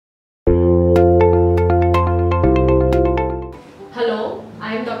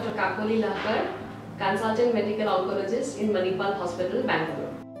Kakoli Lakhar, Consultant Medical Oncologist in Manipal Hospital, Bangalore.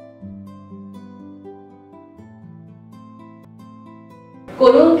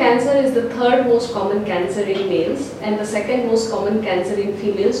 Colon cancer is the third most common cancer in males and the second most common cancer in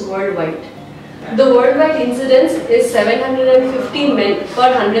females worldwide. The worldwide incidence is 750 men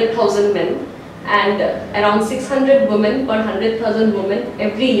per 100,000 men and around 600 women per 100,000 women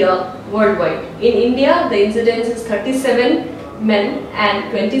every year worldwide. In India, the incidence is 37 men and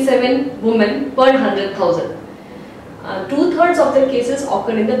 27 women per 100,000. Two-thirds of the cases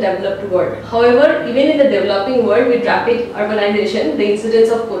occur in the developed world. However, even in the developing world with rapid urbanization, the incidence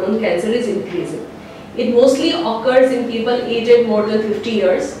of colon cancer is increasing. It mostly occurs in people aged more than 50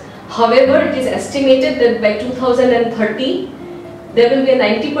 years. However, it is estimated that by 2030, there will be a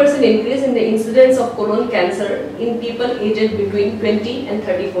 90% increase in the incidence of colon cancer in people aged between 20 and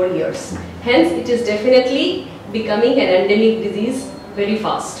 34 years. Hence, it is definitely becoming an endemic disease very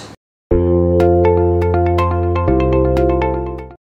fast.